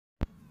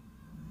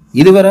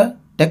இதுவரை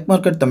tech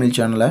market Tamil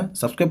சேனலை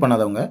subscribe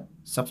பண்ணாதவங்க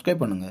சப்ஸ்கிரைப்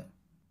பண்ணுங்கள்.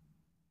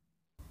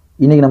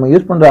 இன்றைக்கி நம்ம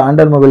யூஸ் பண்ணுற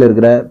ஆண்ட்ராய்டு மொபைல்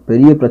இருக்கிற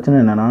பெரிய பிரச்சனை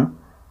என்னென்னா,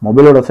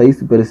 மொபைலோட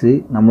சைஸ் பெருசு,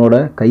 நம்மளோட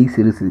கை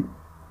சிறுசு.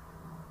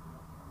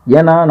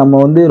 ஏன்னா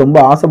நம்ம ரொம்ப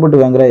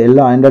ஆசைப்பட்டு வாங்குகிற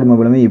எல்லா ஆண்ட்ராய்டு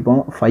மொபைலுமே இப்போ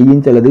 5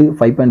 இன்ச் அல்லது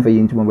 5.5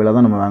 இன்ச் மொபைலாக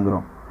தான் நம்ம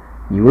வாங்குகிறோம்.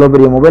 இவ்வளோ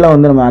பெரிய மொபைலை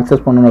நம்ம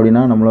ஆக்சஸ் பண்ணணும்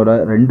அப்படின்னா நம்மளோட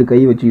 2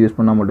 கை வச்சு யூஸ்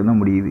பண்ணால்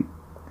மட்டும்தான் முடியுது.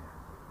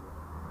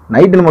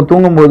 நைட்டு நம்ம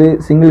தூங்கும்போது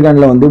சிங்கிள்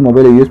ஹேண்டில்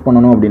மொபைலை யூஸ்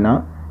பண்ணணும் அப்படின்னா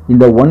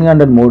இந்த ஒன்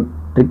ஹேண்டட் மோட்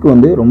ட்ரிக்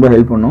ரொம்ப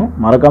ஹெல்ப் பண்ணும்.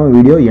 மறக்காமல்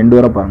வீடியோ எண்டு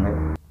வரை பாருங்கள்.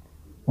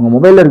 உங்கள்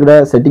மொபைலில் இருக்கிற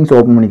செட்டிங்ஸ்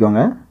ஓப்பன்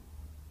பண்ணிக்கோங்க.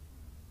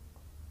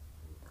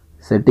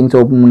 செட்டிங்ஸ்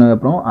ஓப்பன்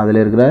பண்ணதுக்கப்புறம்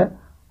அதில் இருக்கிற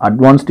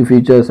அட்வான்ஸ்டு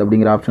ஃபீச்சர்ஸ்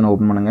அப்படிங்கிற ஆப்ஷனை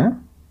ஓப்பன் பண்ணுங்கள்.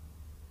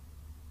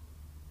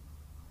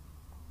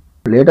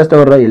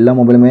 லேட்டஸ்ட்டாக வர்ற எல்லா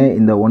மொபைலுமே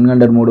இந்த ஒன்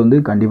ஹேண்டட் மோட்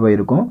கண்டிப்பாக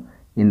இருக்கும்.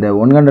 இந்த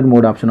ஒன் ஹேண்டட்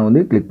மோட்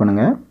ஆப்ஷனை கிளிக்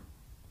பண்ணுங்கள்.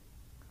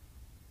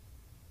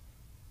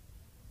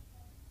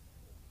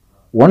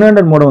 ஒன்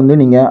ஹேண்டட் மோடை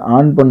நீங்கள்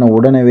ஆன் பண்ண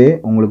உடனே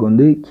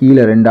உங்களுக்கு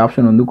கீழே 2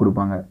 ஆப்ஷன்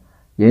கொடுப்பாங்க.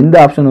 எந்த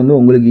ஆப்ஷன்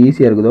உங்களுக்கு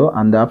ஈஸியாக இருக்குதோ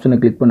அந்த ஆப்ஷனை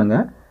கிளிக்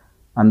பண்ணுங்கள்.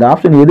 அந்த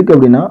ஆப்ஷன் எதுக்கு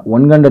அப்படின்னா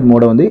ஒன் ஹேண்டட்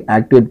மோடை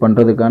ஆக்டிவேட்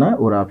பண்ணுறதுக்கான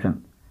ஒரு ஆப்ஷன்.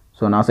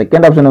 ஸோ நான்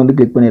செகண்ட் ஆப்ஷனை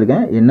கிளிக்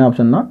பண்ணியிருக்கேன். என்ன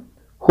ஆப்ஷன்னா,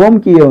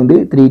 ஹோம் கீயை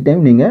 3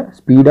 டைம் நீங்கள்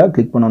ஸ்பீடாக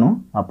கிளிக் பண்ணணும்.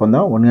 அப்போ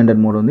தான் ஒன்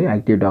ஹேண்டட் மோட்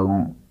ஆக்டிவேட்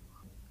ஆகும்.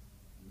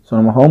 ஸோ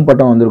நம்ம ஹோம்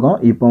பட்டன்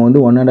வந்திருக்கோம். இப்போ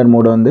ஒன் ஹேண்டட்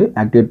மோடை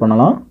ஆக்டிவேட்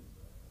பண்ணலாம்.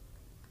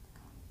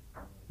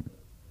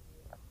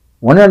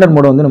 ஒன் ஹேண்டட்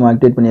மோடை நம்ம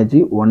ஆக்டிவேட் பண்ணியாச்சு.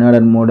 ஒன்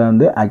ஹேண்டட் மோடை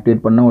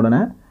ஆக்டிவேட் பண்ண உடனே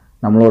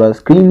நம்மளோட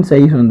ஸ்க்ரீன்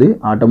சைஸ்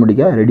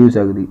ஆட்டோமேட்டிக்காக ரெடியூஸ்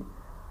ஆகுது.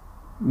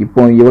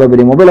 இப்போ இவ்வளோ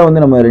பெரிய மொபைலை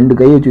நம்ம 2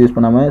 கை வச்சு யூஸ்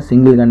பண்ணாமல்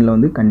சிங்கிள்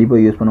ஹேண்டில் கண்டிப்பாக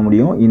யூஸ் பண்ண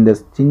முடியும் இந்த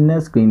சின்ன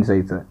ஸ்க்ரீன்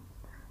சைஸை.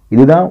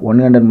 இதுதான்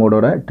ஒன் ஹேண்டட்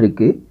மோடோட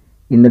ட்ரிக்கு.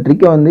 இந்த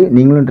ட்ரிக்கை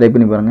நீங்களும் ட்ரை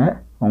பண்ணி பாருங்கள்.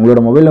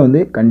 உங்களோட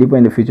மொபைலில்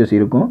கண்டிப்பாக இந்த ஃபீச்சர்ஸ்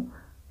இருக்கும்.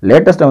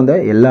 லேட்டஸ்ட்டாக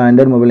எல்லா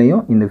ஆண்ட்ராய்டு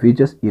மொபைலையும் இந்த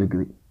ஃபீச்சர்ஸ்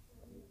இருக்குது.